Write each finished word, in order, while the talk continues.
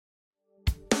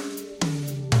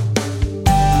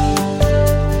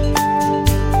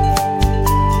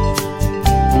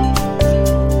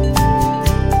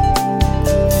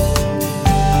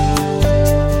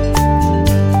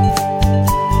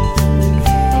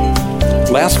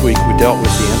Last week we dealt with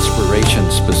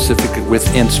inspiration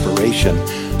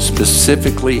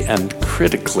specifically and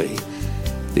critically,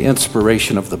 the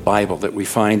inspiration of the Bible that we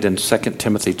find in 2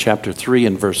 Timothy chapter 3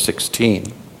 and verse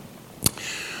 16.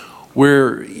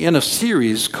 We're in a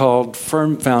series called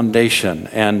Firm Foundation,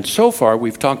 and so far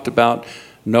we've talked about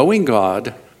knowing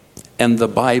God and the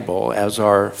Bible as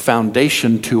our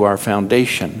foundation to our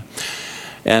foundation.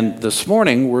 And this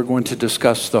morning we're going to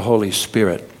discuss the Holy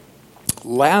Spirit.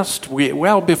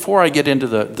 Before I get into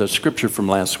the scripture from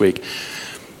last week,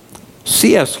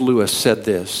 C.S. Lewis said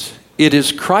this: "It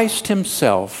is Christ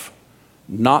himself,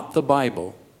 not the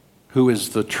Bible, who is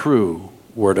the true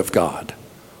Word of God.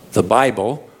 The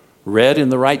Bible, read in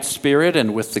the right spirit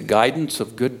and with the guidance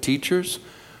of good teachers,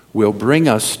 will bring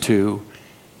us to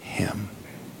Him."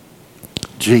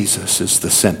 Jesus is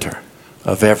the center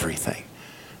of everything.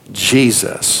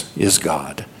 Jesus is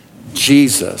God.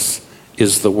 Jesus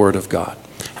is the Word of God.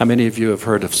 How many of you have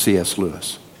heard of C.S.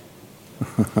 Lewis?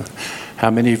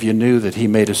 How many of you knew that he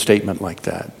made a statement like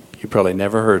that? You probably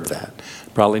never heard that.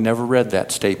 Probably never read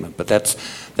that statement, but that's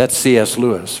C.S.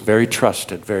 Lewis, very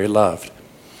trusted, very loved.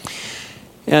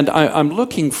 And I'm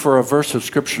looking for a verse of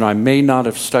Scripture. I may not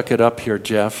have stuck it up here,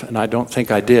 Jeff, and I don't think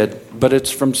I did, but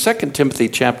it's from 2 Timothy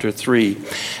chapter 3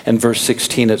 and verse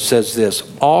 16. It says this: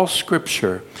 "All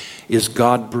Scripture is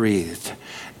God-breathed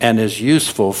and is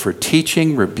useful for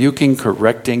teaching, rebuking,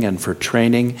 correcting, and for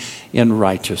training in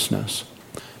righteousness."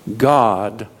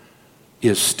 God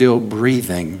is still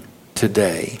breathing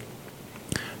today.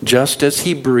 Just as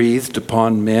He breathed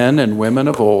upon men and women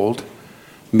of old,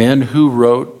 men who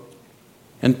wrote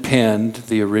and penned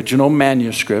the original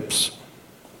manuscripts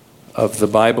of the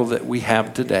Bible that we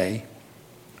have today,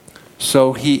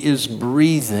 so He is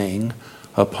breathing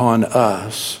upon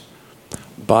us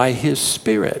by His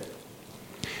Spirit.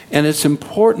 And it's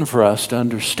important for us to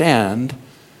understand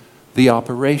the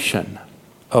operation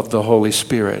of the Holy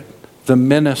Spirit, the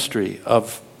ministry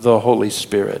of the Holy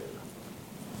Spirit.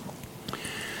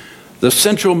 The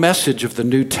central message of the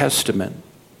New Testament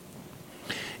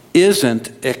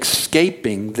isn't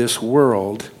escaping this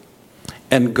world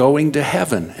and going to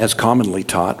heaven, as commonly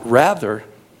taught. Rather,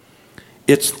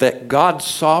 it's that God's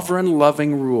sovereign,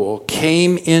 loving rule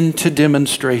came into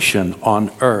demonstration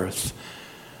on earth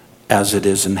as it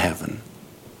is in heaven.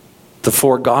 The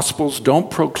four Gospels don't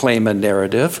proclaim a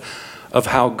narrative of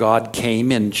how God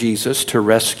came in Jesus to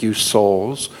rescue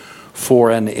souls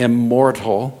for an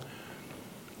immortal,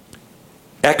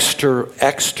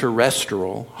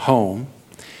 extraterrestrial home.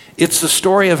 It's the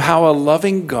story of how a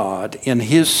loving God in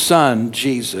His Son,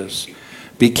 Jesus,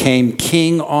 became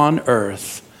King on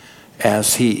earth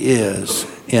as He is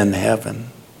in heaven.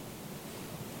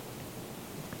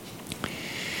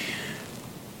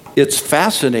 It's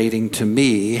fascinating to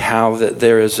me how that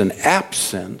there is an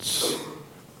absence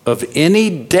of any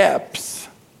depth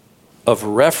of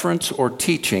reference or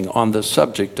teaching on the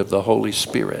subject of the Holy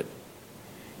Spirit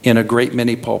in a great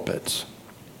many pulpits.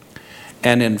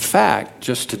 And in fact,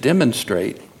 just to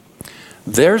demonstrate,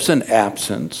 there's an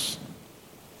absence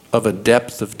of a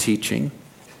depth of teaching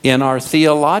in our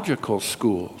theological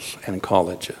schools and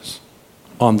colleges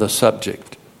on the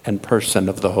subject and person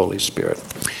of the Holy Spirit.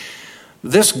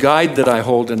 This guide that I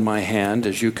hold in my hand,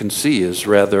 as you can see, is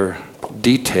rather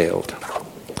detailed.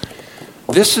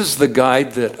 This is the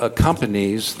guide that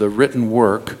accompanies the written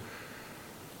work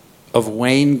of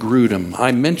Wayne Grudem.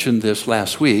 I mentioned this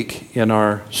last week in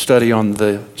our study on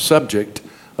the subject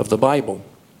of the Bible.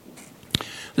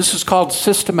 This is called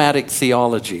Systematic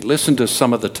Theology. Listen to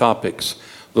some of the topics: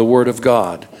 the Word of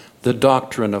God, the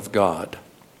doctrine of God,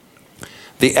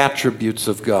 the attributes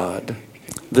of God,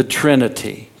 the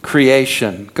Trinity,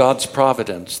 creation, God's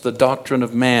providence, the doctrine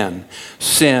of man,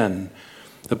 sin,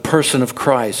 the person of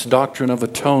Christ, doctrine of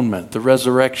atonement, the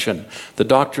resurrection, the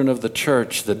doctrine of the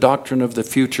church, the doctrine of the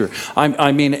future. And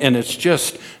it's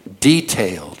just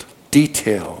detailed.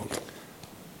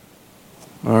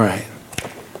 All right.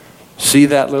 See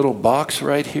that little box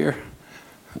right here?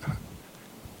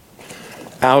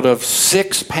 Out of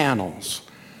 6 panels,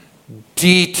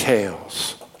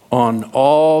 details on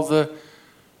all the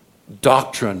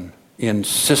doctrine in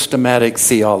systematic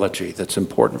theology that's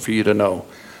important for you to know.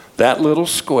 That little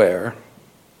square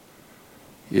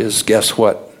is, guess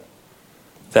what?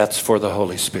 That's for the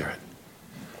Holy Spirit.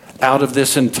 Out of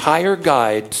this entire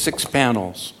guide, 6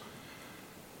 panels,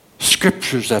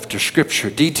 scriptures after scripture,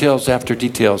 details after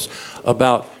details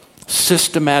about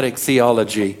systematic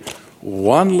theology,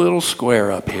 one little square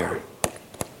up here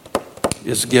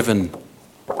is given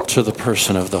to the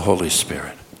person of the Holy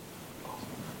Spirit.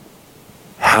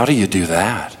 How do you do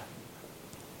that?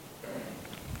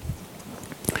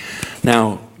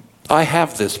 Now, I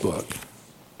have this book.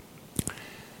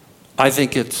 I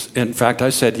think it's, in fact, I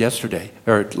said yesterday,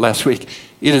 or last week,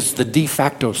 it is the de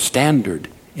facto standard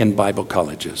in Bible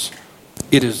colleges.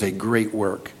 It is a great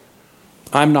work.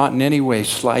 I'm not in any way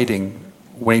slighting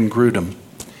Wayne Grudem.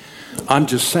 I'm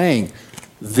just saying,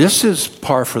 this is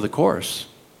par for the course.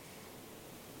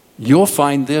 You'll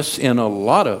find this in a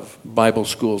lot of Bible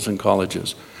schools and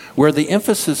colleges, where the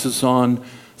emphasis is on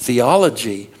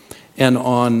theology and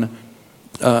on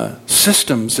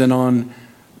systems and on,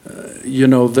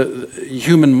 the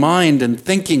human mind and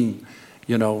thinking.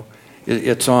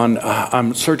 It's on,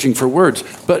 I'm searching for words,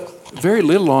 but very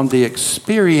little on the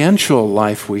experiential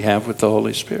life we have with the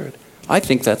Holy Spirit. I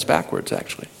think that's backwards,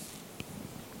 actually.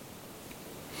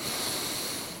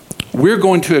 We're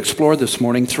going to explore this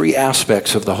morning 3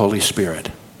 aspects of the Holy Spirit: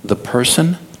 the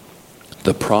person,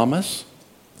 the promise,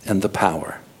 and the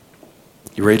power.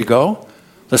 You ready to go?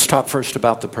 Let's talk first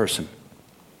about the person.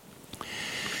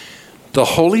 The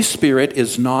Holy Spirit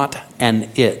is not an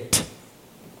it.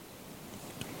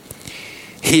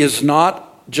 He is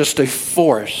not just a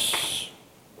force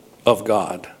of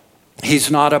God. He's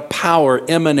not a power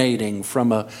emanating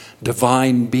from a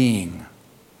divine being.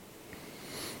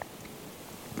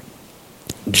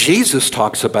 Jesus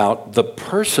talks about the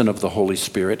person of the Holy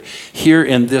Spirit here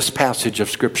in this passage of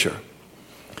Scripture.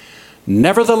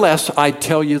 Nevertheless, I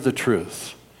tell you the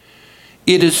truth.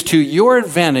 It is to your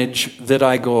advantage that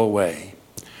I go away.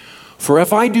 For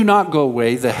if I do not go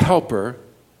away, the Helper,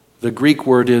 the Greek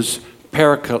word is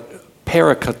parakletos,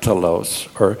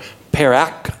 or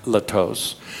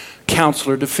parakletos,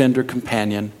 counselor, defender,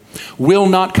 companion, will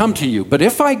not come to you. But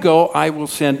if I go, I will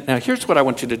send. Now, here's what I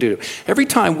want you to do. Every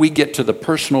time we get to the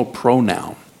personal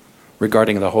pronoun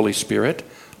regarding the Holy Spirit,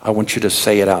 I want you to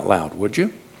say it out loud, would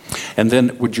you? And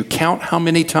then would you count how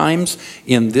many times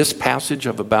in this passage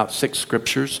of about 6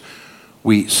 scriptures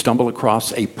we stumble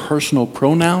across a personal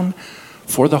pronoun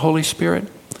for the Holy Spirit?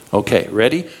 Okay,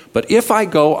 ready? But if I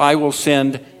go, I will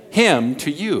send him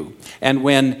to you. And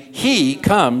when he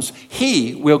comes,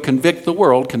 he will convict the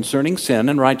world concerning sin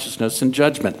and righteousness and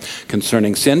judgment.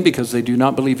 Concerning sin, because they do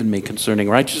not believe in me. Concerning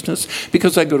righteousness,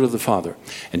 because I go to the Father.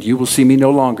 And you will see me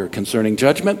no longer. Concerning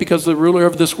judgment, because the ruler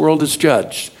of this world is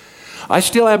judged. I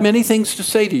still have many things to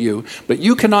say to you, but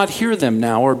you cannot hear them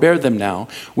now or bear them now.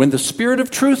 When the Spirit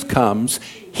of truth comes,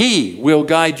 he will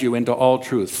guide you into all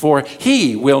truth. For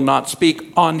he will not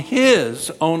speak on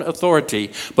his own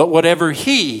authority, but whatever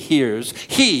he hears,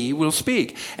 he will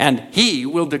speak. And he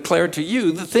will declare to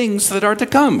you the things that are to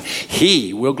come.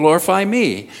 He will glorify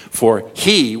me, for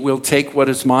he will take what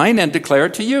is mine and declare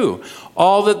it to you.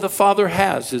 All that the Father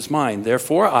has is mine.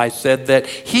 Therefore, I said that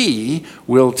he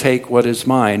will take what is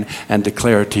mine and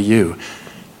declare it to you.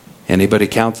 Anybody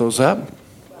count those up?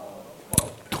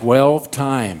 12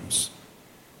 times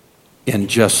in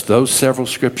just those several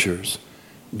scriptures,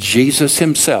 Jesus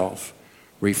himself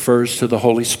refers to the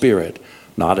Holy Spirit,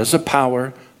 not as a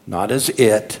power, not as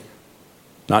it,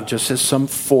 not just as some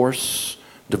force,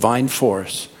 divine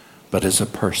force, but as a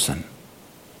person.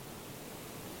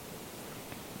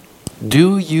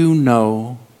 Do you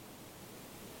know,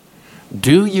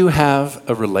 do you have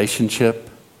a relationship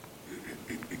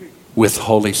with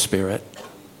Holy Spirit?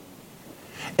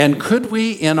 And could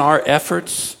we, in our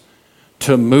efforts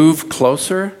to move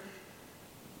closer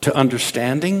to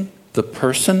understanding the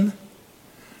person,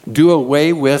 do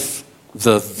away with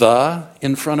the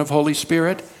in front of Holy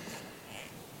Spirit?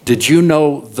 Did you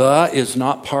know the is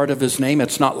not part of his name?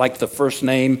 It's not like the first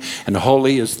name and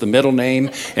holy is the middle name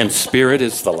and spirit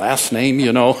is the last name,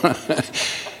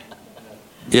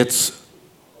 It's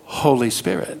Holy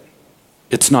Spirit.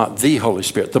 It's not the Holy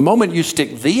Spirit. The moment you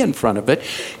stick the in front of it,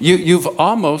 you've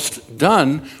almost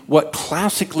done what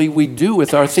classically we do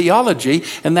with our theology,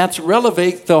 and that's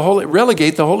relegate the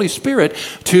Holy Spirit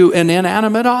to an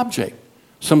inanimate object.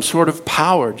 Some sort of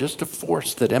power, just a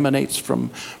force that emanates from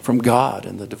God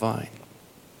and the divine.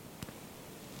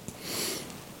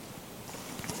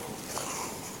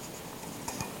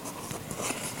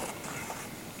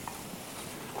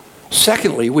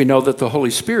 Secondly, we know that the Holy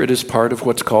Spirit is part of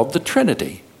what's called the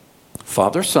Trinity.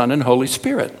 Father, Son, and Holy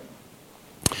Spirit.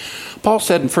 Paul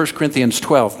said in 1 Corinthians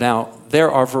 12, now there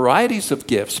are varieties of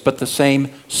gifts, but the same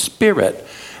Spirit.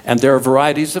 And there are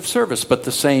varieties of service, but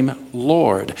the same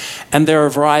Lord. And there are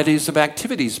varieties of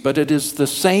activities, but it is the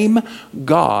same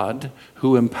God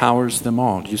who empowers them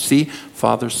all. Do you see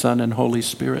Father, Son, and Holy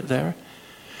Spirit there?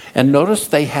 And notice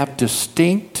they have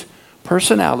distinct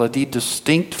personality,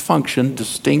 distinct function,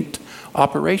 distinct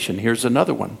operation. Here's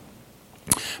another one.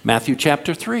 Matthew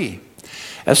chapter 3.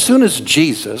 As soon as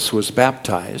Jesus was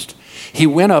baptized, He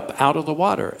went up out of the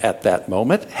water. At that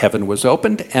moment, heaven was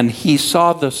opened, and he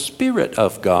saw the Spirit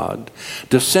of God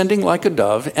descending like a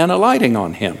dove and alighting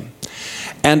on him.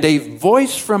 And a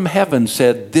voice from heaven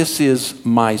said, "This is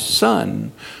my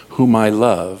Son, whom I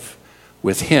love.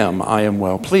 With him I am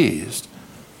well pleased."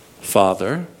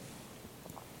 Father,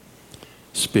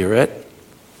 Spirit,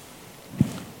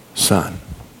 Son.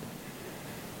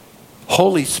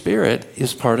 Holy Spirit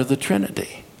is part of the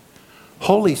Trinity.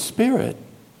 Holy Spirit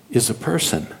is a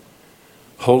person.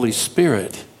 Holy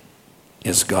Spirit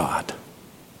is God.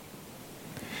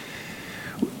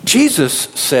 Jesus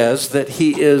says that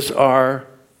he is our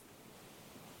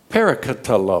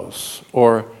parakletos,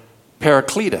 or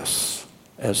Paracletus,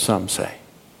 as some say.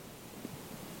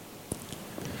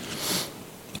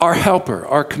 Our helper,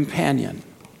 our companion.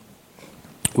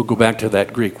 We'll go back to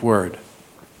that Greek word.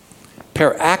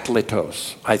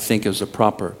 Parakletos, I think, is a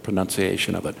proper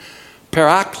pronunciation of it.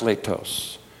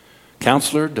 Parakletos,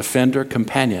 counselor, defender,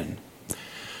 companion.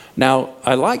 Now,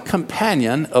 I like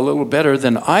companion a little better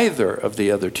than either of the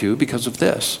other two because of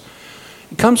this.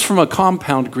 It comes from a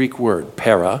compound Greek word,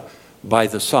 para, by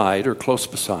the side or close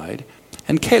beside,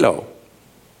 and kelo,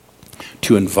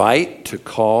 to invite, to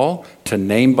call, to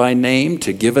name by name,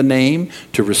 to give a name,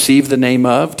 to receive the name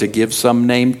of, to give some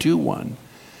name to one.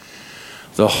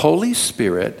 The Holy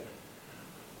Spirit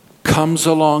comes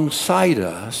alongside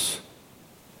us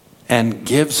and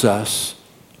gives us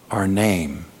our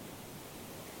name,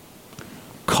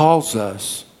 calls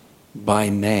us by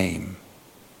name.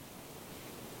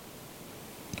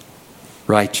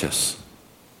 Righteous,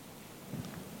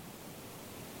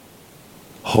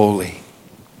 holy,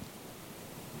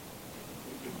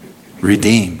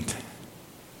 redeemed,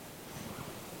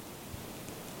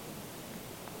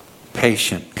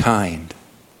 patient, kind,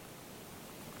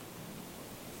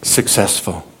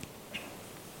 successful,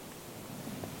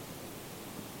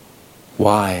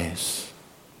 wise,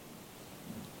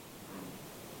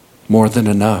 more than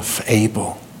enough,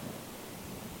 able,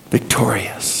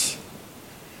 victorious.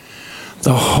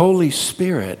 The Holy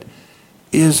Spirit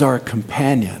is our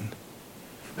companion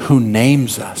who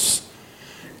names us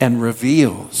and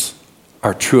reveals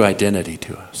our true identity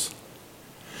to us.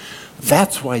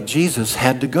 That's why Jesus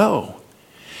had to go,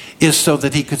 is so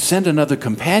that he could send another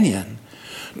companion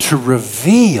to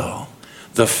reveal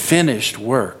the finished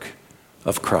work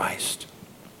of Christ.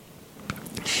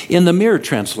 In the Mirror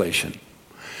translation,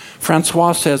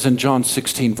 Francois says in John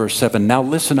 16, verse 7, "Now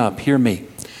listen up, hear me.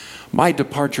 My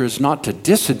departure is not to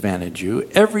disadvantage you.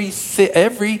 Everything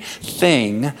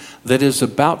that is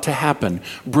about to happen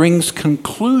brings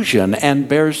conclusion and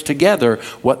bears together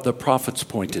what the prophets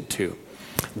pointed to.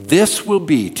 This will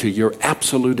be to your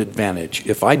absolute advantage.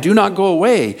 If I do not go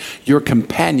away, your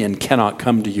companion cannot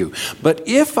come to you. But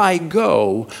if I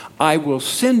go, I will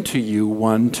send to you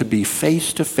one to be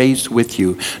face to face with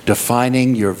you,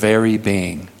 defining your very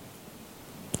being."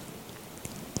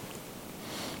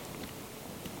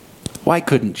 Why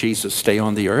couldn't Jesus stay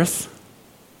on the earth?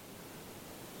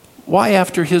 Why,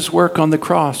 after his work on the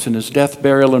cross and his death,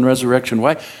 burial, and resurrection,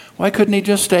 why couldn't he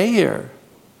just stay here?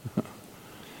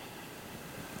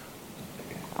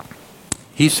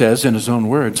 He says in his own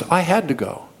words, "I had to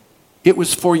go. It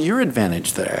was for your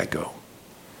advantage that I go.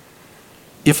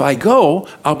 If I go,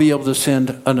 I'll be able to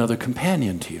send another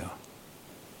companion to you."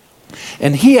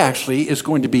 And he actually is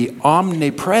going to be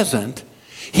omnipresent.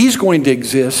 He's going to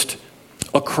exist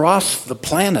across the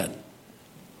planet.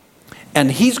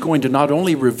 And he's going to not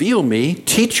only reveal me,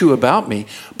 teach you about me,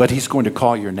 but he's going to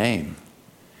call your name.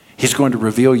 He's going to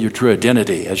reveal your true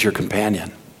identity as your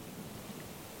companion.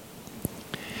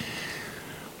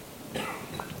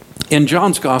 In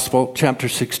John's Gospel, chapter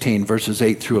 16, verses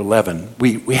 8 through 11,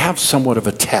 we have somewhat of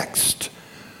a text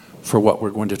for what we're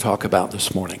going to talk about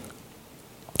this morning.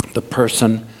 The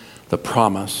person, the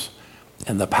promise,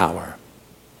 and the power.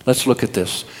 Let's look at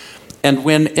this. And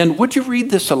would you read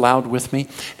this aloud with me?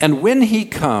 "And when he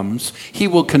comes, he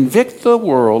will convict the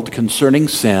world concerning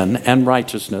sin and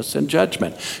righteousness and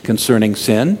judgment. Concerning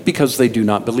sin, because they do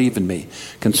not believe in me.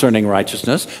 Concerning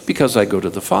righteousness, because I go to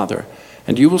the Father,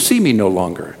 and you will see me no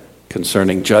longer.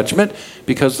 Concerning judgment,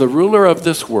 because the ruler of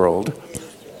this world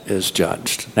is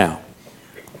judged." Now,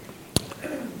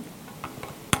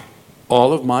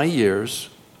 all of my years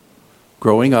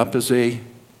growing up as a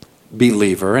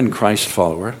believer and Christ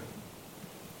follower,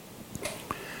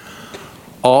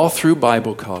 all through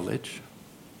Bible college,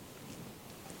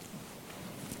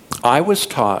 I was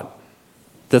taught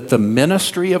that the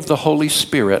ministry of the Holy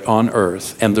Spirit on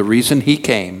earth, and the reason he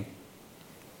came,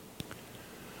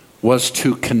 was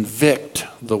to convict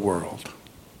the world.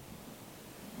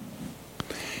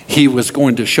 He was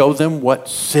going to show them what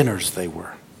sinners they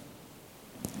were.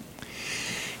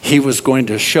 He was going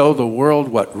to show the world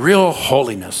what real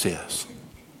holiness is.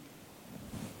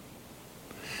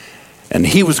 And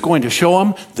he was going to show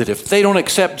them that if they don't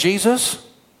accept Jesus,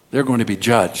 they're going to be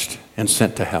judged and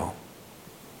sent to hell.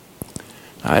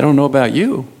 I don't know about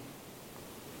you,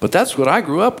 but that's what I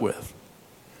grew up with.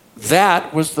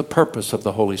 That was the purpose of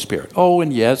the Holy Spirit. Oh,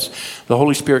 and yes, the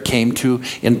Holy Spirit came to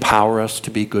empower us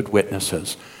to be good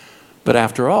witnesses. But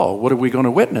after all, what are we going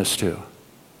to witness to?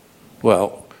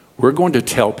 Well, we're going to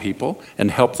tell people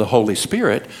and help the Holy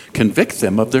Spirit convict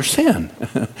them of their sin.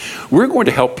 We're going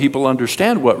to help people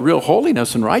understand what real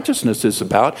holiness and righteousness is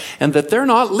about and that they're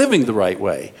not living the right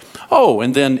way. Oh,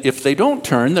 and then if they don't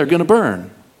turn, they're going to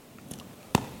burn.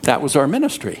 That was our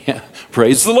ministry.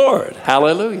 Praise the Lord.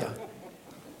 Hallelujah.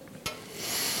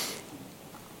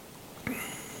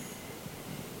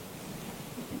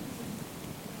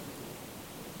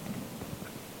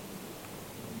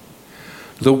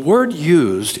 The word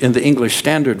used in the English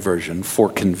Standard Version for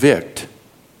convict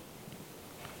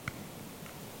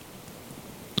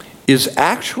is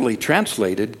actually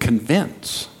translated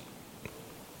convince.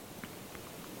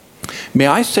 May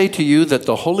I say to you that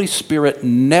the Holy Spirit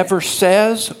never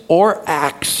says or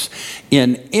acts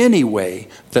in any way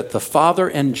that the Father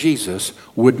and Jesus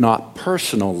would not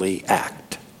personally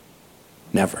act.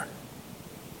 Never.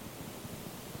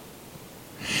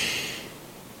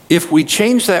 If we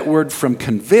change that word from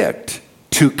convict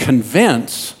to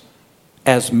convince,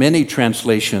 as many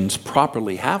translations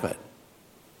properly have it,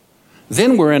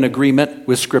 then we're in agreement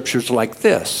with scriptures like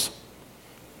this.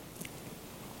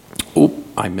 Oop,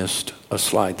 I missed a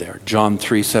slide there. John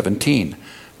 3:17.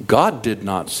 God did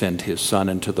not send his Son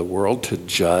into the world to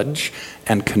judge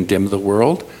and condemn the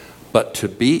world, but to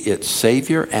be its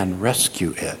Savior and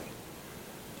rescue it.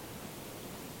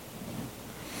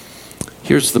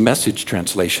 Here's the Message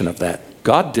translation of that.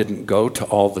 God didn't go to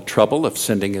all the trouble of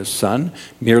sending his Son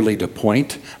merely to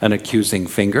point an accusing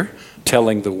finger,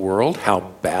 telling the world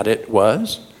how bad it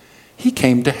was. He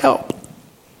came to help.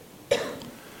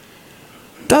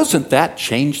 Doesn't that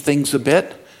change things a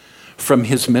bit from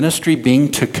his ministry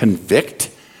being to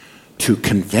convict to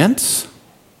convince?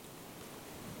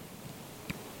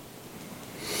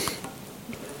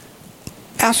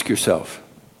 Ask yourself,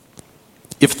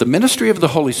 if the ministry of the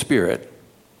Holy Spirit,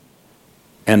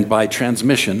 and by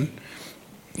transmission,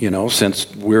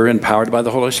 since we're empowered by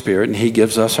the Holy Spirit and he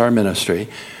gives us our ministry,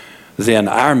 then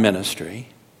our ministry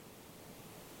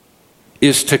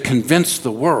is to convince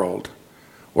the world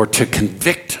or to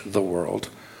convict the world.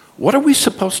 What are we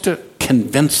supposed to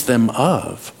convince them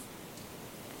of?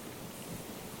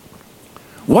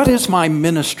 What is my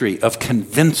ministry of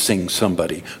convincing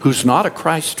somebody who's not a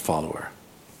Christ follower?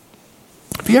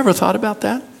 Have you ever thought about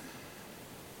that?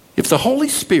 If the Holy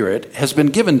Spirit has been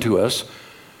given to us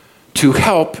to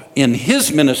help in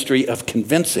his ministry of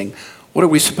convincing, what are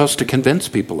we supposed to convince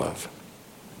people of?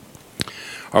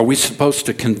 Are we supposed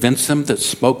to convince them that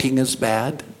smoking is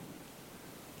bad?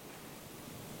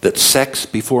 That sex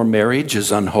before marriage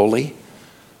is unholy?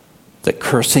 That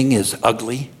cursing is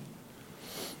ugly?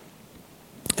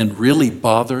 And really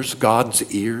bothers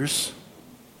God's ears?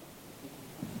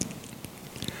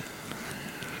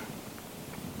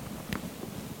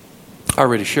 I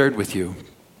already shared with you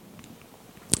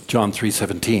John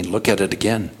 3:17. Look at it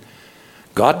again.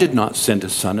 God did not send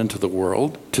his Son into the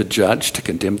world to judge, to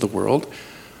condemn the world,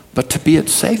 but to be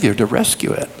its Savior, to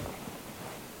rescue it.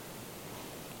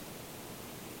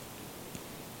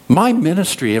 My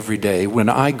ministry every day when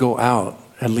I go out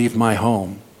and leave my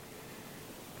home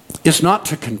is not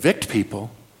to convict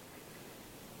people.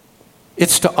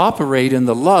 It's to operate in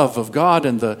the love of God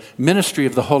and the ministry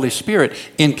of the Holy Spirit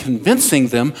in convincing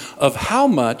them of how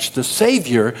much the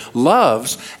Savior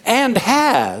loves and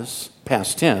has,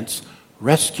 past tense,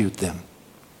 rescued them.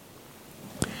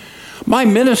 My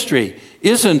ministry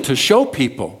isn't to show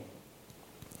people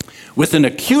with an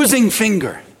accusing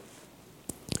finger,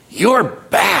 you're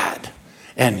bad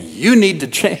and you need to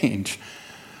change.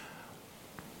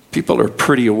 People are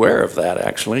pretty aware of that,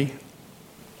 actually.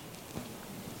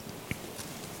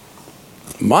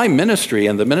 My ministry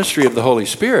and the ministry of the Holy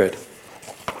Spirit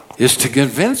is to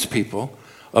convince people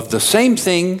of the same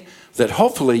thing that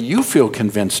hopefully you feel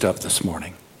convinced of this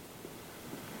morning,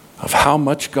 of how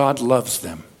much God loves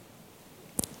them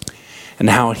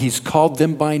and how he's called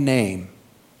them by name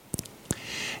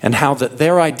and how that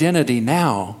their identity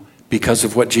now, because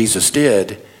of what Jesus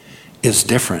did, is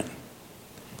different.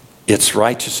 It's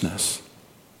righteousness.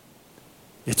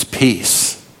 It's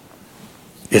peace.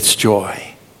 It's joy.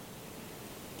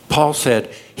 Paul said,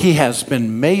 he has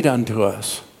been made unto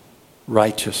us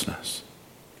righteousness.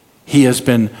 He has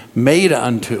been made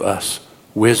unto us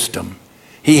wisdom.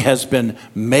 He has been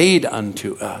made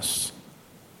unto us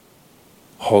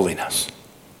holiness.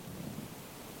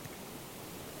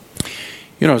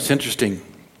 You know, it's interesting.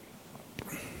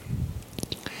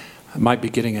 I might be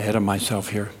getting ahead of myself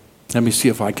here. Let me see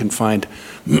if I can find,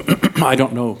 I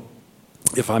don't know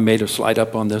if I made a slide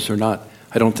up on this or not.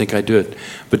 I don't think I did.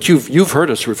 But you've heard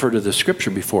us refer to this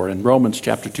scripture before in Romans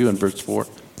chapter 2 and verse 4.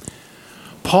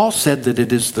 Paul said that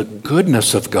it is the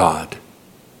goodness of God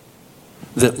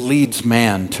that leads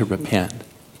man to repent.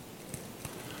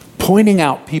 Pointing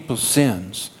out people's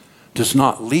sins does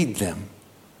not lead them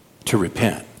to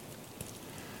repent.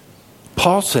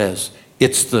 Paul says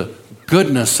it's the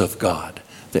goodness of God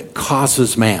that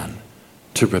causes man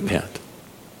to repent.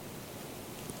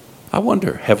 I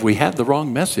wonder, have we had the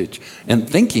wrong message and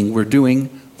thinking we're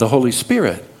doing the Holy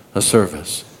Spirit a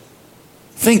service?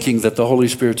 Thinking that the Holy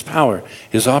Spirit's power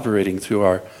is operating through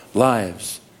our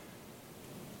lives.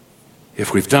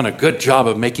 If we've done a good job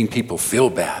of making people feel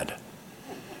bad.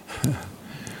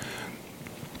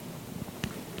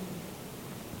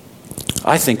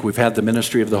 I think we've had the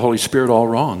ministry of the Holy Spirit all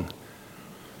wrong.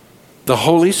 The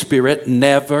Holy Spirit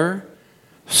never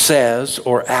says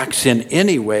or acts in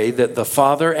any way that the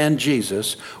Father and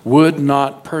Jesus would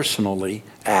not personally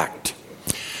act.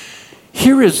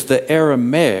 Here is the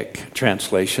Aramaic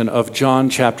translation of John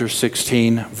chapter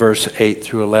 16, verse 8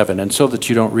 through 11, and so that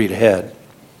you don't read ahead.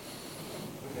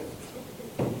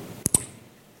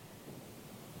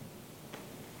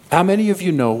 How many of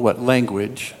you know what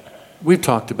language, we've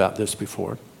talked about this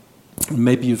before,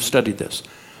 maybe you've studied this.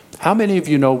 How many of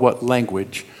you know what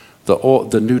language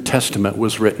the New Testament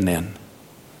was written in?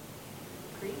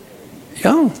 Greek.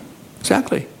 Yeah,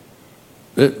 exactly.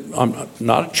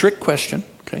 Not a trick question,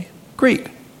 okay?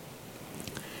 Greek.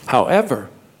 However,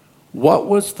 what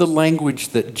was the language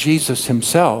that Jesus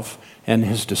himself and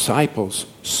his disciples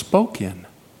spoke in?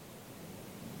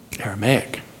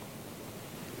 Aramaic.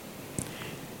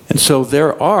 And so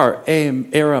there are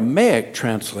Aramaic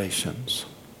translations,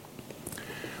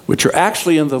 which are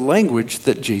actually in the language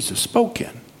that Jesus spoke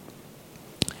in.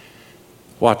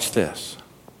 Watch this.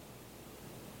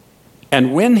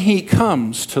 And when he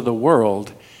comes to the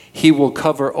world, he will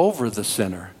cover over the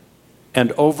sinner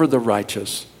and over the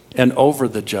righteous and over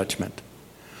the judgment,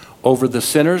 over the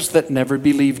sinners that never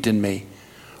believed in me,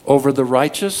 over the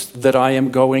righteous that I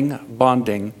am going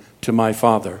bonding to my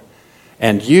Father,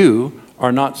 and you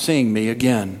are not seeing me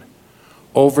again,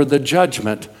 over the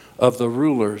judgment of the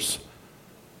rulers,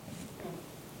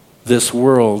 this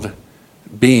world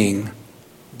being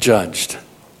judged.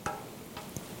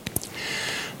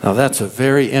 Now that's a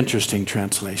very interesting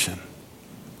translation.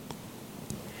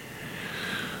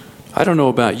 I don't know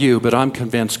about you, but I'm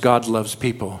convinced God loves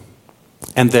people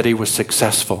and that he was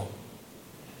successful.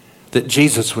 That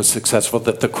Jesus was successful,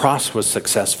 that the cross was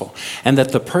successful, and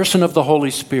that the person of the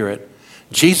Holy Spirit,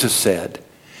 Jesus said,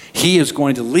 he is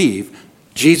going to leave.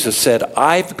 Jesus said,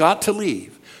 I've got to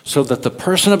leave so that the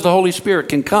person of the Holy Spirit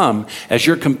can come as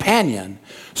your companion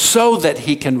so that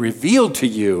he can reveal to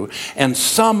you and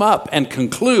sum up and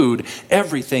conclude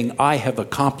everything I have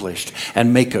accomplished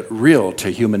and make it real to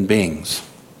human beings.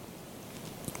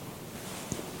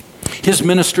 His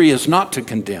ministry is not to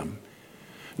condemn.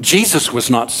 Jesus was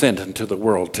not sent into the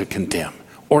world to condemn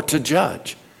or to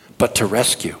judge, but to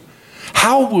rescue.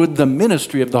 How would the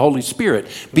ministry of the Holy Spirit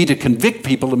be to convict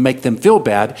people and make them feel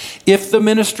bad if the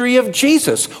ministry of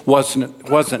Jesus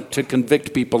wasn't to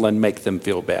convict people and make them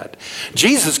feel bad?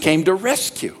 Jesus came to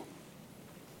rescue.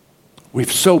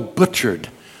 We've so butchered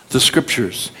the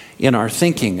scriptures in our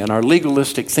thinking and our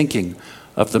legalistic thinking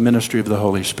of the ministry of the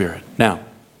Holy Spirit. Now,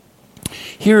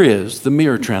 here is the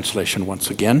Mirror translation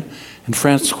once again, and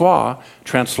Francois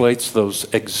translates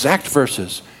those exact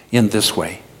verses in this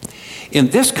way.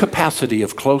 In this capacity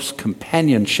of close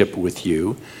companionship with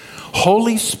you,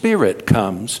 Holy Spirit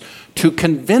comes to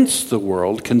convince the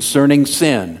world concerning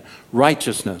sin,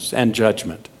 righteousness, and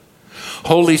judgment.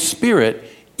 Holy Spirit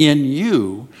in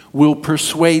you will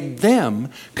persuade them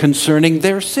concerning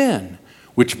their sin,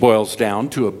 which boils down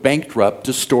to a bankrupt,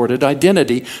 distorted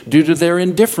identity due to their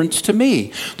indifference to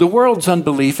me. The world's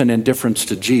unbelief and indifference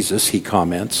to Jesus, he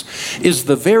comments, is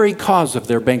the very cause of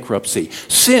their bankruptcy.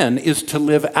 Sin is to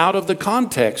live out of the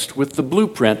context with the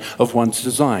blueprint of one's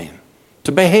design,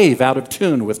 to behave out of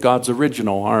tune with God's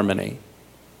original harmony.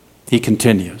 He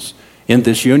continues, in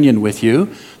this union with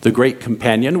you, the great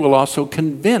companion will also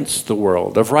convince the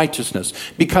world of righteousness,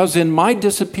 because in my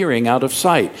disappearing out of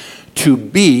sight, to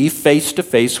be face to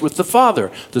face with the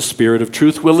Father, the Spirit of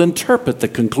truth will interpret the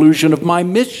conclusion of my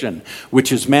mission,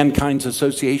 which is mankind's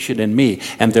association in me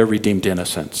and their redeemed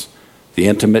innocence. The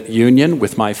intimate union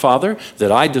with my Father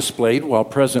that I displayed while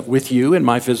present with you in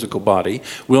my physical body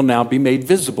will now be made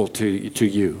visible to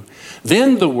you.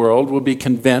 Then the world will be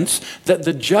convinced that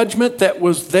the judgment that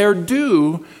was their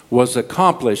due was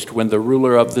accomplished when the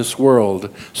ruler of this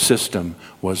world system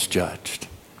was judged.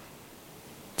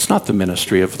 It's not the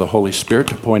ministry of the Holy Spirit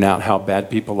to point out how bad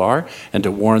people are and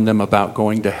to warn them about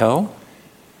going to hell.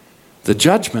 The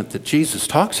judgment that Jesus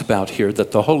talks about here,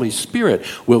 that the Holy Spirit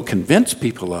will convince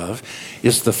people of,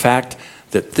 is the fact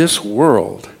that this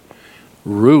world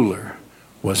ruler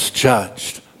was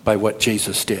judged by what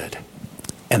Jesus did,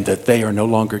 and that they are no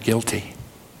longer guilty.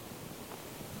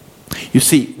 You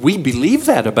see, we believe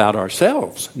that about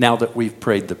ourselves now that we've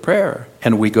prayed the prayer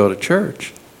and we go to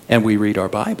church and we read our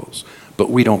Bibles. But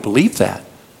we don't believe that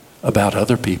about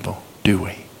other people, do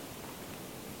we?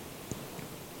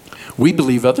 We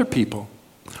believe other people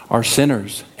are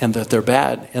sinners and that they're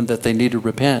bad and that they need to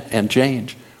repent and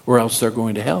change or else they're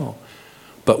going to hell.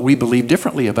 But we believe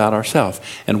differently about ourselves.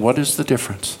 And what is the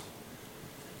difference?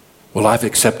 Well, I've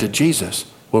accepted Jesus.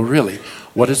 Well, really,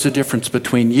 what is the difference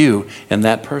between you and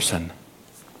that person?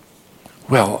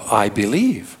 Well, I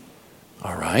believe.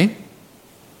 All right.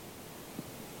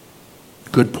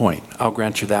 Good point. I'll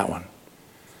grant you that one.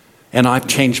 And I've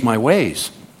changed my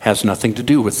ways. Has nothing to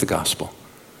do with the gospel.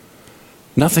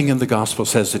 Nothing in the gospel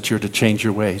says that you're to change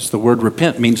your ways. The word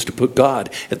repent means to put God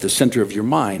at the center of your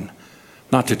mind,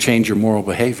 not to change your moral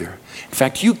behavior. In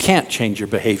fact, you can't change your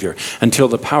behavior until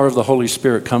the power of the Holy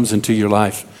Spirit comes into your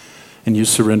life and you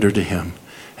surrender to Him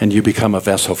and you become a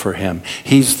vessel for Him.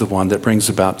 He's the one that brings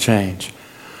about change.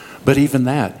 But even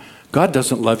that, God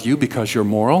doesn't love you because you're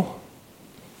moral.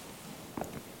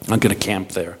 I'm going to camp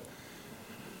there.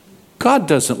 God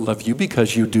doesn't love you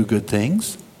because you do good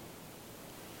things.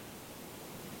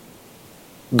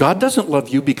 God doesn't love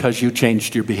you because you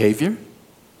changed your behavior.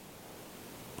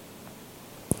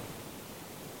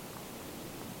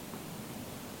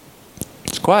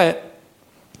 It's quiet.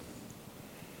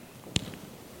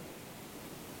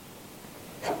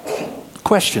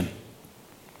 Question.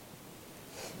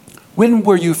 When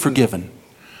were you forgiven?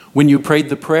 When you prayed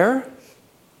the prayer?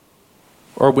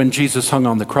 Or when Jesus hung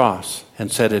on the cross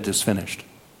and said, "It is finished"?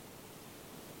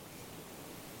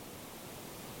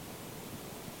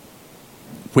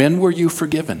 When were you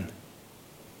forgiven?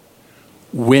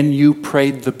 When you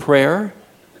prayed the prayer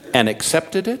and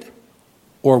accepted it?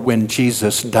 Or when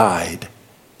Jesus died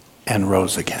and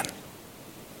rose again?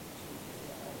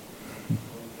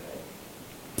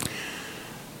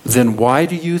 Then why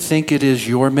do you think it is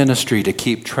your ministry to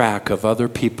keep track of other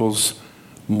people's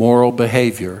moral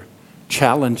behavior,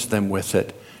 challenge them with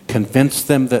it, convince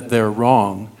them that they're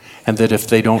wrong, and that if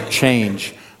they don't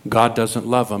change, God doesn't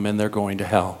love them and they're going to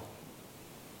hell?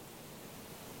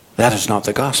 That is not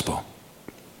the gospel.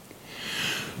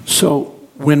 So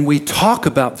when we talk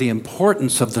about the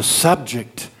importance of the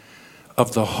subject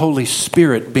of the Holy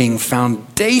Spirit being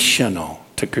foundational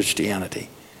to Christianity,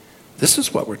 this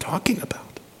is what we're talking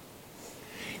about.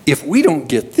 If we don't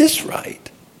get this right,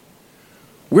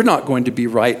 we're not going to be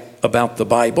right about the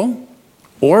Bible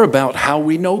or about how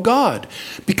we know God,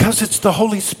 because it's the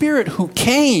Holy Spirit who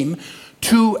came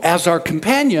to, as our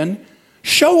companion,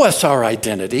 show us our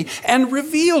identity and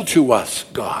reveal to us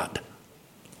God.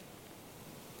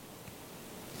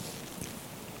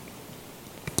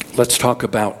 Let's talk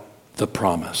about the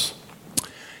promise.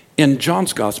 In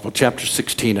John's Gospel, chapter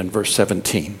 16 and verse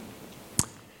 17,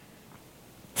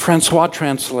 Francois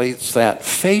translates that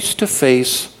face to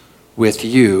face with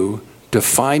you,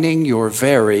 defining your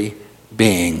very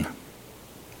being.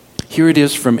 Here it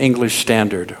is from English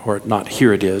Standard, or not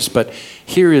here it is, but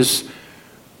here is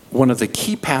one of the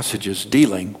key passages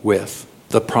dealing with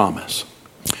the promise.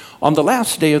 On the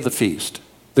last day of the feast,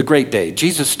 the great day,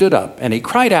 Jesus stood up and he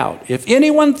cried out, "If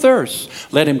anyone thirsts,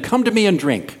 let him come to me and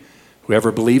drink.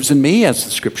 Whoever believes in me, as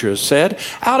the scripture has said,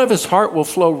 out of his heart will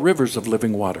flow rivers of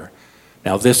living water."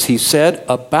 Now this he said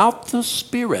about the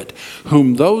Spirit,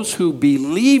 whom those who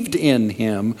believed in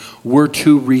him were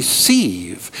to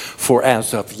receive. For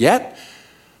as of yet,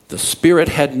 the Spirit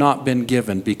had not been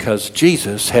given, because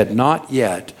Jesus had not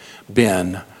yet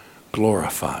been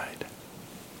glorified.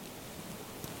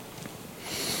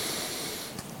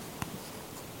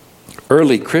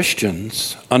 Early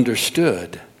Christians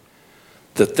understood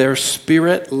that their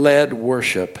Spirit-led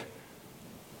worship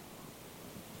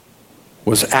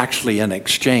was actually an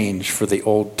exchange for the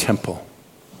old temple.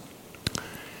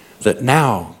 That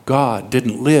now God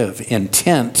didn't live in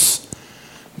tents,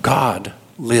 God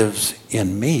lives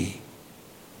in me.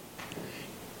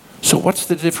 So what's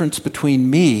the difference between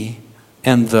me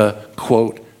and the,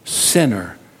 quote,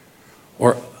 sinner,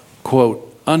 or,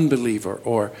 quote, unbeliever,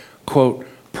 or, quote,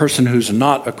 person who's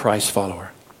not a Christ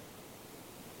follower?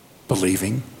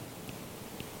 Believing.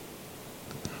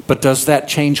 But does that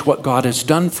change what God has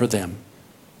done for them?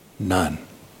 None.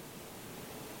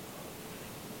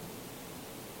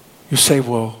 You say,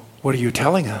 well, what are you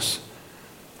telling us?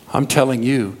 I'm telling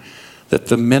you that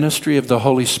the ministry of the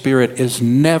Holy Spirit is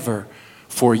never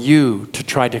for you to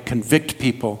try to convict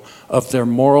people of their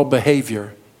moral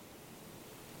behavior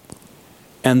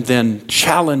and then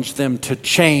challenge them to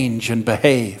change and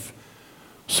behave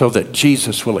so that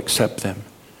Jesus will accept them.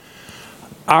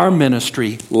 Our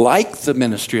ministry, like the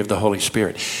ministry of the Holy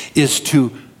Spirit, is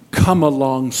to come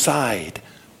alongside,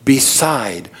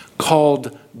 beside,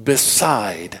 called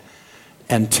beside,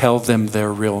 and tell them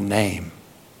their real name.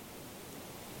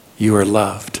 You are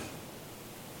loved.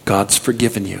 God's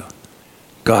forgiven you.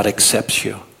 God accepts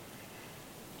you.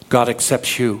 God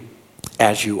accepts you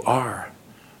as you are,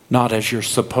 not as you're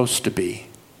supposed to be.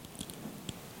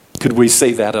 Could we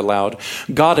say that aloud?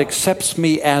 God accepts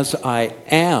me as I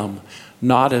am,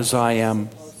 not as I am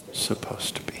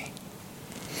supposed to be.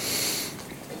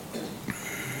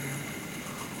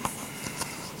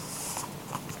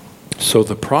 So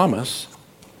the promise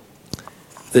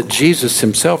that Jesus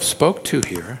himself spoke to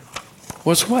here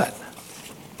was what?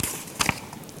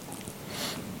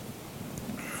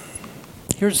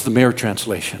 Here's the Mirror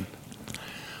translation.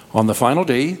 On the final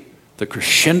day, the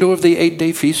crescendo of the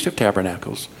 8-day Feast of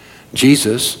Tabernacles,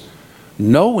 Jesus,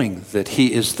 knowing that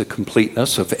he is the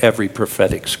completeness of every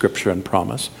prophetic scripture and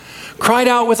promise, cried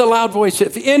out with a loud voice,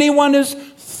 if anyone is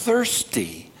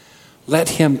thirsty, let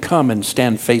him come and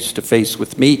stand face to face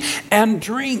with me and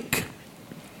drink.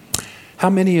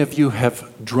 How many of you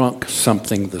have drunk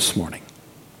something this morning?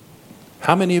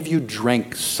 How many of you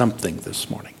drank something this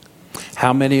morning?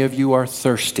 How many of you are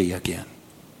thirsty again?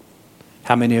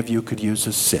 How many of you could use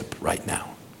a sip right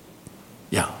now?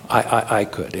 Yeah, I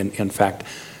could. In fact,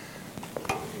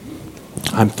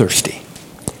 I'm thirsty.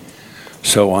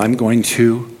 So I'm going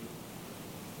to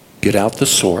get out the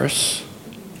source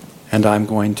and I'm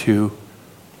going to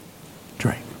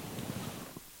drink.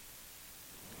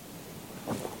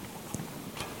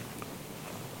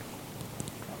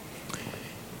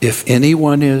 If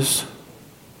anyone is,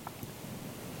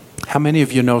 how many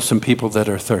of you know some people that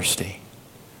are thirsty?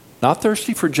 Not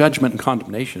thirsty for judgment and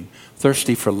condemnation,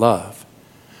 thirsty for love,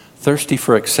 thirsty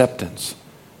for acceptance,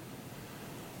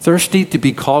 thirsty to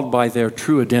be called by their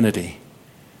true identity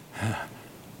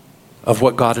of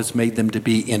what God has made them to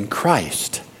be in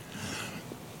Christ.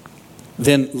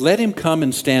 Then let him come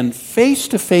and stand face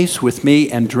to face with me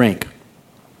and drink.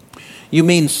 You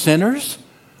mean sinners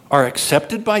are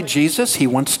accepted by Jesus? He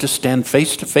wants to stand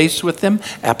face to face with them?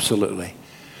 Absolutely.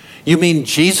 You mean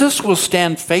Jesus will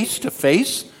stand face to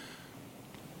face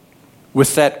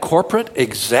with that corporate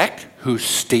exec who's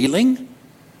stealing?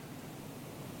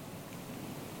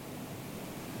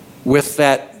 With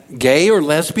that gay or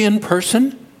lesbian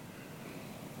person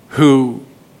who,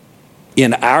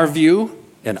 in our view,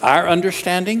 in our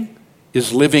understanding,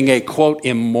 is living a, quote,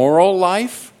 immoral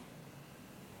life?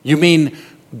 You mean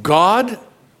God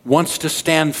wants to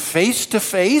stand face to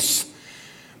face?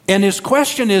 And his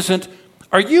question isn't,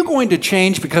 are you going to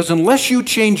change? Because unless you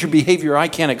change your behavior, I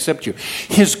can't accept you.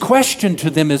 His question to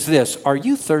them is this: are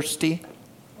you thirsty?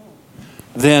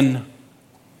 Then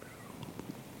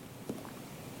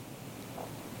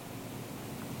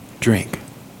drink.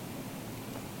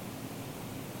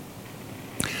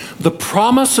 The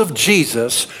promise of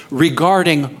Jesus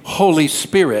regarding Holy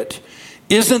Spirit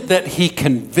isn't that he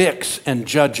convicts and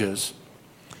judges,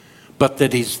 but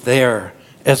that he's there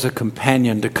as a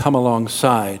companion to come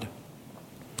alongside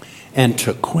and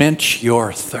to quench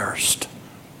your thirst.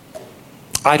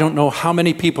 I don't know how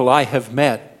many people I have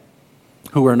met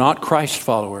who are not Christ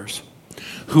followers,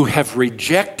 who have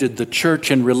rejected the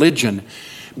church and religion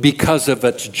because of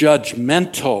its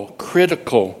judgmental,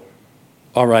 critical,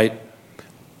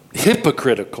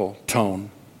 hypocritical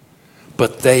tone.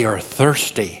 But they are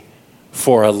thirsty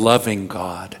for a loving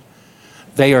God.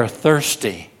 They are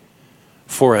thirsty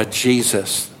for a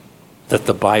Jesus that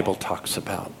the Bible talks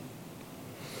about.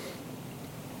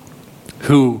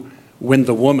 Who, when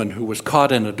the woman who was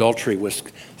caught in adultery was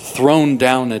thrown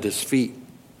down at his feet,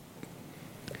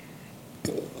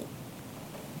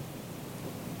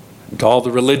 and all the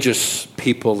religious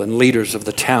people and leaders of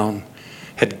the town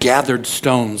had gathered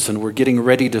stones and were getting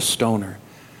ready to stone her.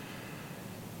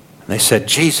 And they said,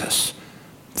 Jesus,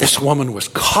 this woman was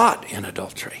caught in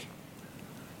adultery.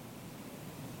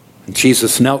 And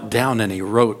Jesus knelt down and he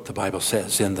wrote, the Bible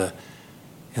says, in the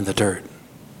dirt.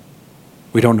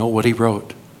 We don't know what he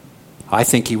wrote. I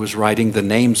think he was writing the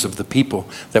names of the people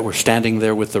that were standing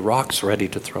there with the rocks ready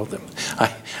to throw them. I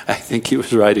think he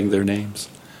was writing their names.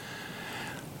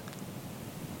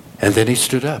 And then he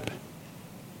stood up.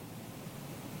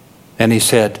 And he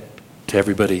said to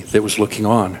everybody that was looking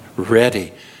on,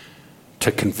 ready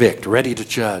to convict, ready to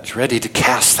judge, ready to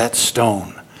cast that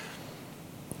stone.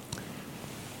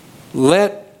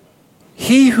 Let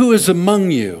he who is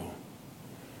among you,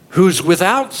 who's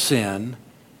without sin,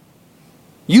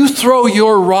 you throw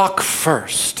your rock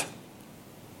first.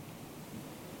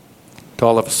 And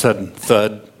all of a sudden,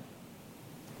 thud,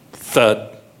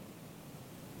 thud,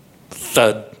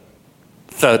 thud,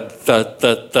 thud, thud,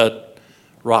 thud, thud.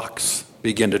 Rocks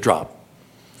begin to drop,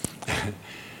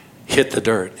 hit the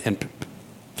dirt, and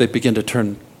they begin to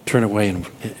turn away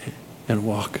and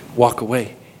walk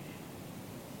away.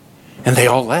 And they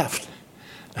all left.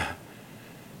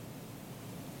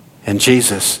 And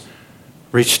Jesus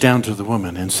reached down to the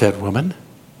woman and said, "Woman,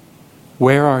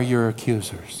 where are your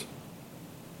accusers?"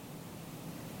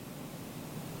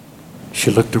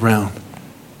 She looked around.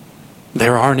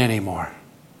 There aren't any more.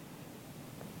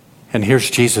 And here's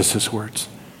Jesus' words.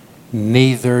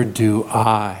 Neither do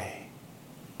I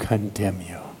condemn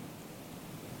you.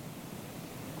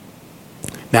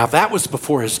 Now that was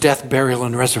before his death, burial,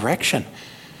 and resurrection.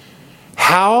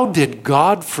 How did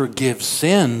God forgive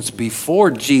sins before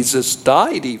Jesus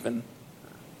died even?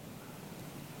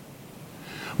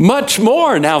 Much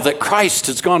more now that Christ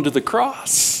has gone to the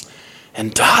cross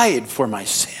and died for my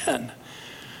sin.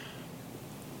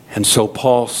 And so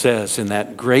Paul says in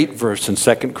that great verse in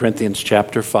 2 Corinthians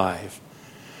chapter 5,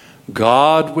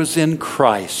 God was in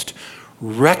Christ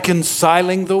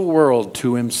reconciling the world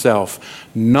to himself,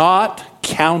 not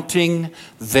counting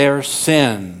their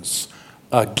sins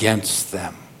against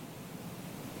them.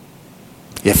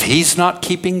 If he's not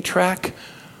keeping track,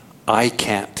 I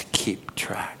can't keep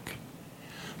track.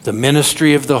 The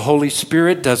ministry of the Holy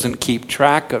Spirit doesn't keep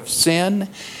track of sin.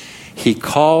 He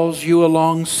calls you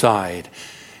alongside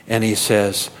and he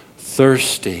says,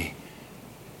 thirsty,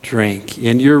 drink.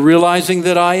 And you're realizing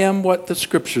that I am what the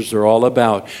scriptures are all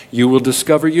about. You will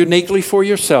discover uniquely for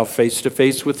yourself, face to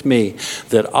face with me,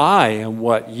 that I am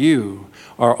what you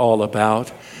are all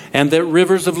about, and that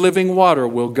rivers of living water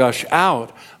will gush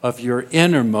out of your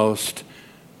innermost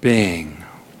being.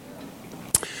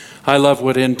 I love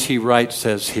what N.T. Wright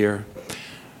says here.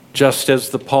 Just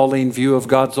as the Pauline view of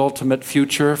God's ultimate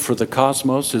future for the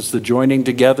cosmos is the joining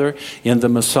together in the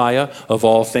Messiah of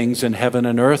all things in heaven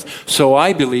and earth, so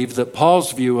I believe that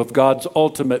Paul's view of God's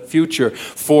ultimate future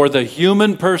for the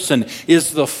human person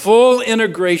is the full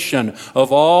integration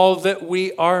of all that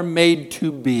we are made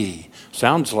to be.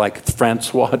 Sounds like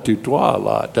Francois Dutoit a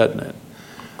lot, doesn't it?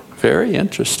 Very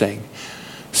interesting.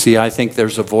 See, I think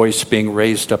there's a voice being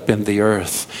raised up in the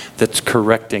earth that's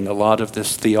correcting a lot of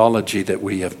this theology that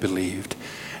we have believed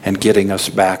and getting us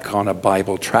back on a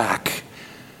Bible track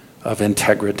of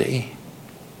integrity.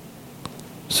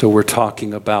 So we're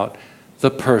talking about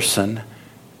the person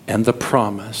and the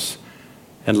promise.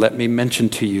 And let me mention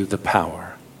to you the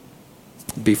power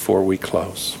before we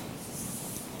close.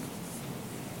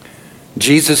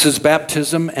 Jesus'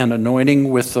 baptism and anointing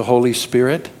with the Holy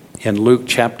Spirit in Luke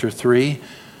chapter 3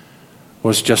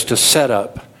 was just a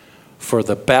setup for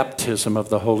the baptism of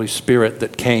the Holy Spirit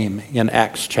that came in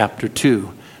Acts chapter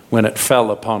 2 when it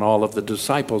fell upon all of the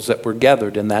disciples that were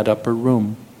gathered in that upper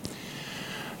room.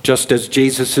 Just as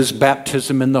Jesus'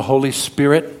 baptism in the Holy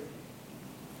Spirit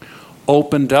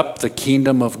opened up the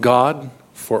kingdom of God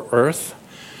for earth,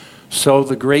 so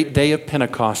the great day of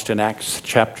Pentecost in Acts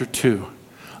chapter 2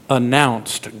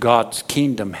 announced God's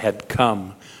kingdom had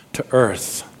come to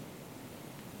earth.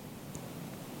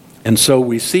 And so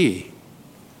we see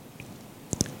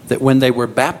that when they were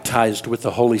baptized with the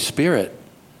Holy Spirit,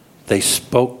 they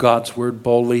spoke God's word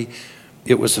boldly.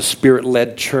 It was a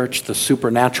Spirit-led church. The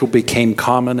supernatural became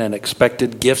common and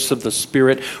expected. Gifts of the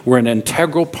Spirit were an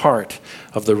integral part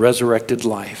of the resurrected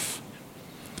life.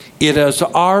 It is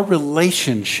our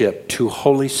relationship to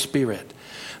Holy Spirit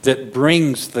that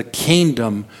brings the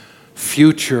kingdom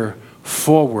future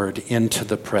forward into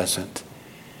the present.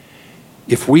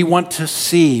 If we want to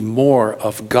see more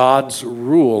of God's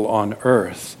rule on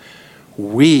earth,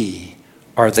 we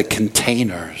are the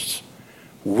containers.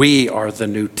 We are the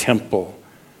new temple.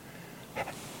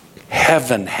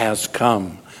 Heaven has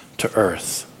come to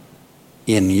earth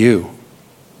in you.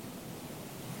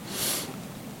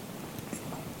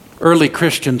 Early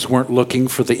Christians weren't looking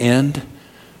for the end.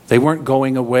 They weren't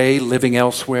going away, living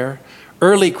elsewhere.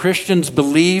 Early Christians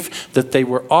believed that they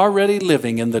were already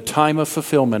living in the time of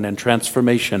fulfillment and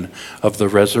transformation of the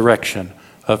resurrection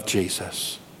of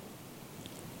Jesus.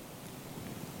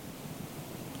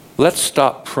 Let's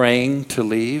stop praying to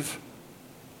leave.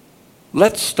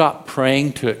 Let's stop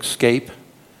praying to escape.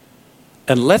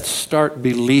 And let's start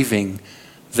believing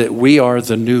that we are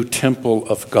the new temple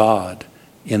of God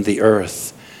in the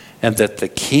earth, and that the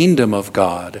kingdom of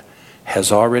God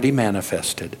has already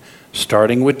manifested,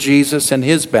 starting with Jesus and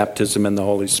his baptism in the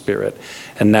Holy Spirit,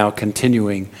 and now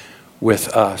continuing with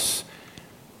us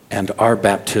and our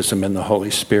baptism in the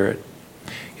Holy Spirit.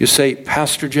 You say,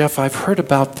 Pastor Jeff, I've heard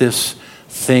about this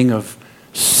thing of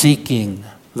seeking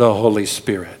the Holy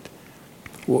Spirit.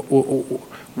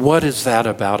 What is that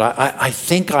about? I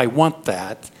think I want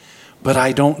that, but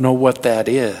I don't know what that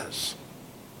is.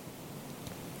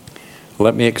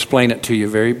 Let me explain it to you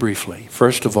very briefly.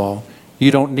 First of all,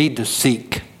 you don't need to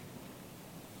seek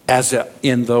as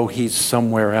in though he's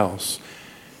somewhere else.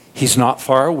 He's not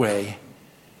far away.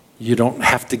 You don't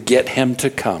have to get him to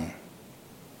come.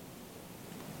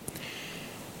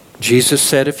 Jesus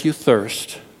said, if you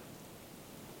thirst,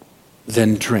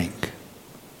 then drink.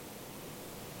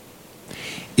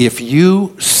 If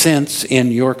you sense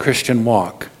in your Christian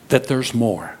walk that there's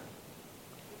more,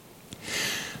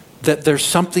 that there's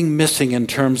something missing in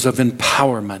terms of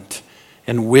empowerment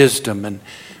and wisdom, and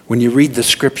when you read the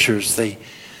scriptures, they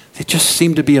just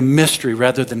seem to be a mystery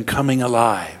rather than coming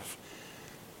alive.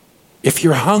 If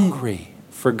you're hungry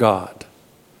for God,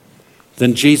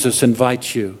 then Jesus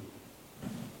invites you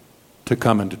to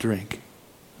come and to drink.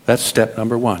 That's step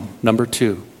number one. Number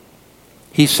two,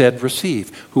 he said, receive.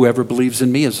 Whoever believes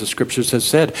in me, as the scriptures has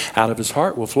said, out of his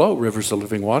heart will flow rivers of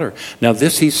living water. Now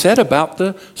this he said about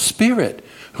the Spirit,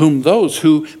 whom those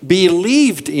who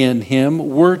believed in him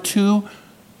were to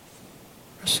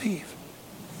receive.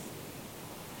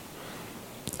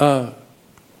 Do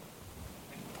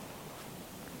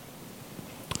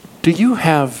you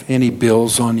have any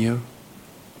bills on you?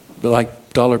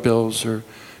 Like dollar bills or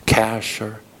cash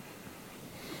or...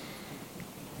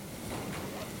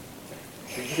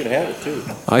 You can have it too.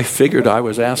 I figured I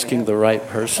was asking the right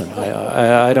person.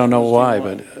 I don't know why,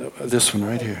 but this one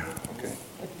right here. Okay.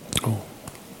 Oh,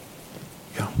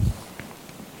 yeah.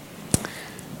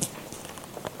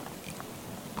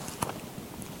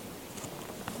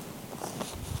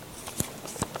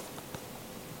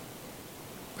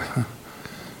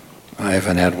 I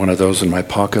haven't had one of those in my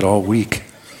pocket all week.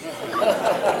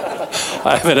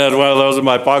 I haven't had one of those in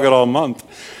my pocket all month.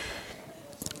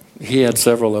 He had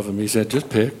several of them. He said, just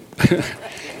pick.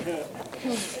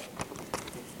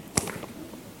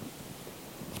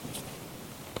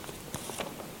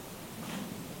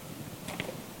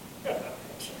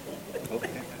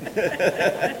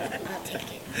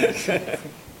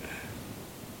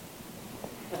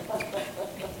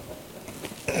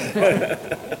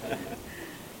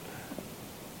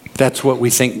 That's what we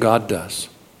think God does.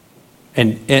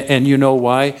 And you know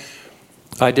why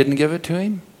I didn't give it to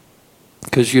him?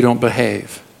 Because you don't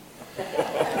behave.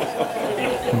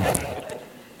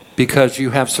 Because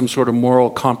you have some sort of moral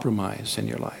compromise in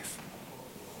your life.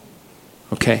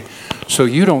 Okay? So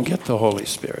you don't get the Holy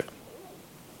Spirit.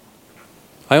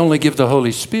 I only give the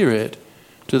Holy Spirit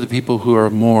to the people who are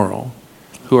moral,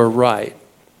 who are right,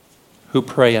 who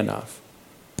pray enough.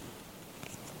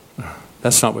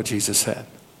 That's not what Jesus said.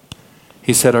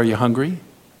 He said, are you hungry?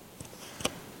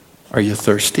 Are you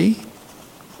thirsty?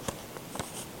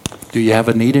 Do you have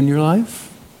a need in your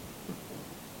life?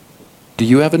 Do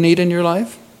you have a need in your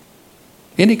life?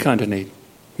 Any kind of need.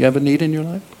 You have a need in your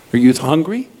life? Are you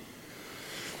hungry?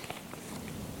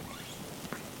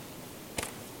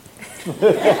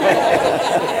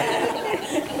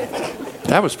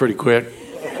 That was pretty quick.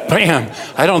 Bam!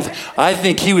 I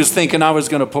think he was thinking I was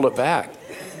going to pull it back.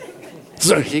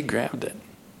 So he grabbed it.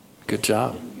 Good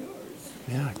job.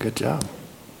 Yeah, good job.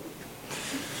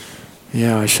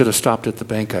 Yeah, I should have stopped at the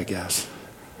bank, I guess.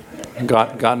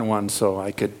 Gotten one so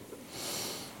I could.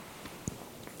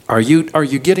 Are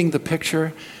you getting the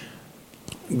picture?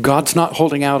 God's not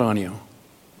holding out on you.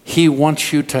 He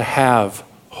wants you to have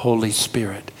Holy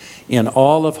Spirit. In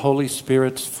all of Holy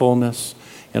Spirit's fullness,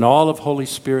 in all of Holy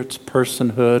Spirit's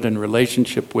personhood and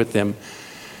relationship with him,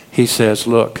 he says,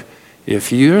 look,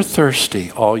 if you're thirsty,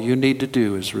 all you need to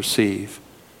do is receive.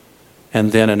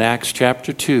 And then in Acts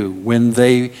chapter 2, when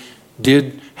they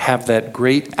did have that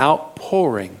great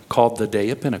outpouring called the Day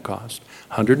of Pentecost,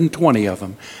 120 of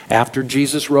them, after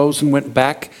Jesus rose and went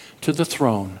back to the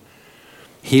throne,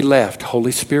 he left.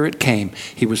 Holy Spirit came.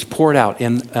 He was poured out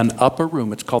in an upper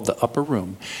room. It's called the upper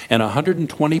room. And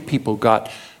 120 people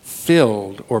got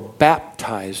filled or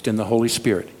baptized in the Holy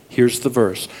Spirit. Here's the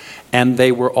verse. And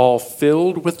they were all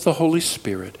filled with the Holy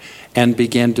Spirit and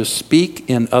began to speak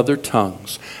in other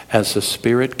tongues as the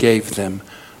Spirit gave them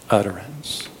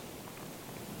utterance.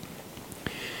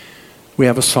 We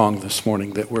have a song this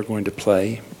morning that we're going to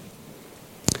play.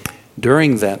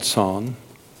 During that song,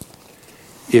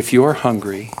 if you're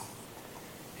hungry,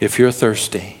 if you're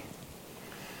thirsty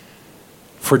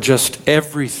for just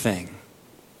everything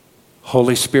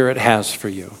Holy Spirit has for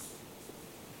you,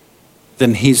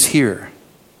 then He's here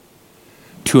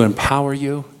to empower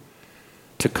you,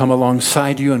 to come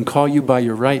alongside you and call you by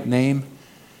your right name,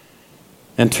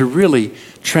 and to really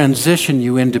transition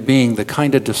you into being the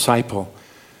kind of disciple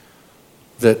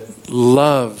that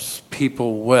loves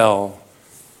people well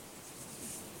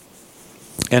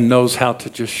and knows how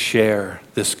to just share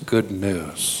this good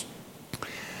news.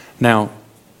 Now,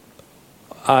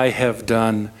 I have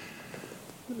done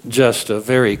just a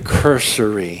very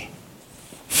cursory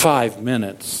 5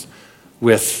 minutes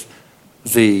with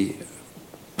the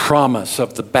promise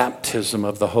of the baptism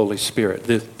of the Holy Spirit.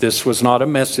 This was not a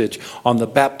message on the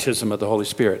baptism of the Holy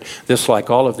Spirit. This,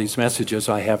 like all of these messages,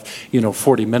 I have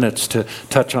 40 minutes to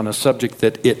touch on a subject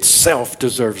that itself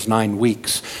deserves 9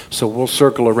 weeks. So we'll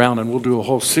circle around and we'll do a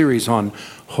whole series on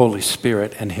Holy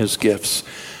Spirit and His gifts.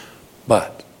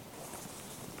 But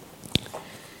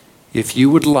if you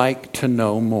would like to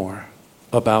know more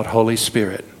about Holy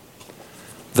Spirit,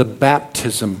 the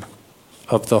baptism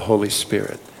of the Holy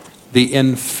Spirit, the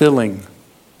infilling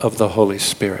of the Holy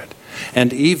Spirit,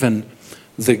 and even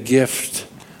the gift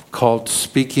called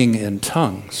speaking in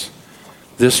tongues,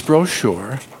 this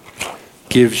brochure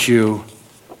gives you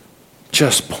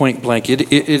just point blank.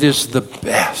 It is the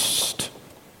best.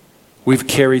 We've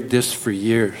carried this for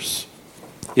years.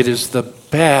 It is the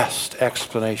best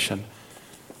explanation.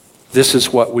 This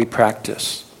is what we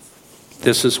practice.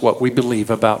 This is what we believe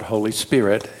about Holy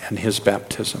Spirit and His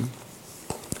baptism.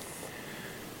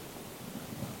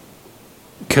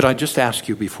 Could I just ask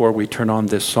you, before we turn on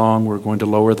this song, we're going to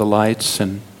lower the lights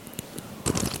and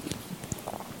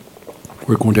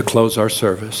we're going to close our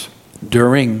service.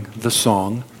 During the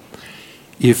song,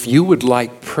 if you would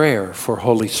like prayer for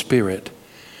Holy Spirit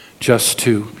just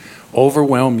to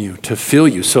overwhelm you, to fill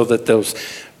you so that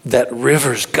that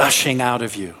river's gushing out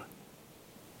of you,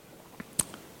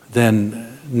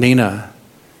 then Nina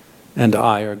and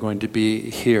I are going to be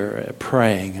here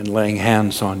praying and laying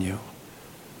hands on you.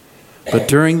 But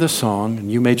during the song,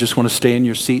 and you may just want to stay in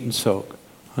your seat and soak,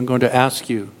 I'm going to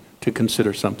ask you to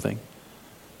consider something.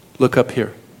 Look up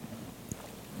here.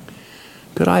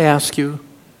 Could I ask you,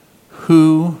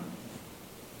 who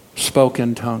spoke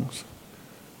in tongues?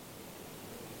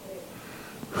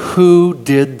 Who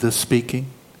did the speaking?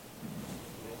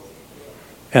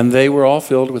 And they were all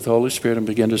filled with the Holy Spirit and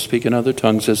began to speak in other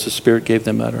tongues as the Spirit gave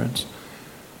them utterance.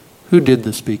 Who did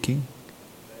the speaking?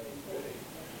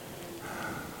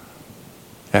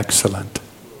 Excellent.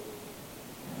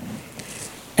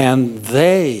 And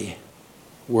they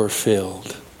were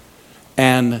filled,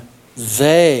 and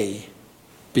they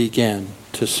began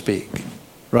to speak,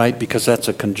 right? Because that's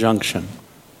a conjunction.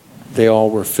 They all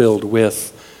were filled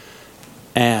with,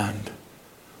 and.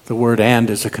 The word "and"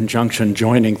 is a conjunction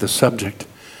joining the subject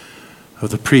of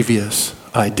the previous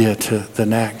idea to the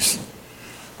next.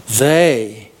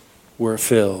 They were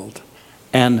filled,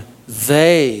 and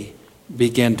they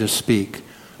began to speak.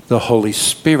 The Holy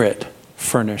Spirit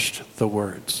furnished the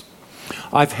words.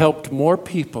 I've helped more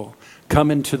people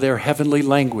come into their heavenly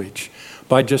language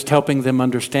by just helping them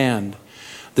understand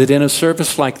that in a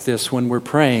service like this, when we're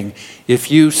praying, if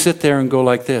you sit there and go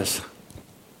like this,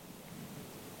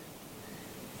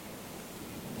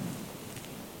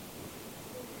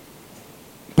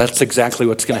 that's exactly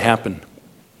what's going to happen.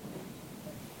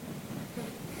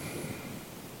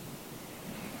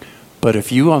 But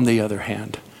if you, on the other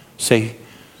hand, say,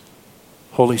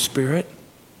 Holy Spirit,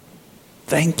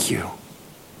 thank you.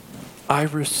 I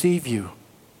receive you.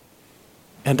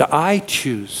 And I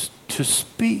choose to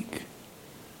speak.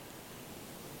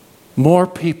 More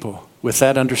people with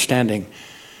that understanding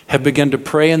have begun to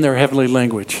pray in their heavenly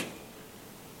language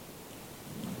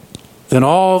than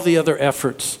all the other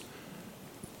efforts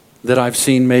that I've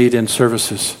seen made in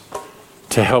services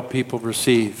to help people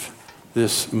receive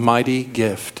this mighty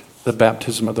gift, the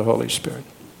baptism of the Holy Spirit.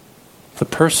 The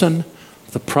person,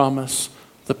 the promise,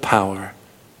 the power.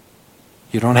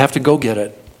 You don't have to go get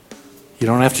it. You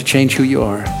don't have to change who you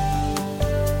are.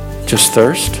 Just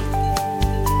thirst,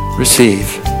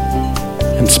 receive,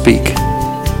 and speak.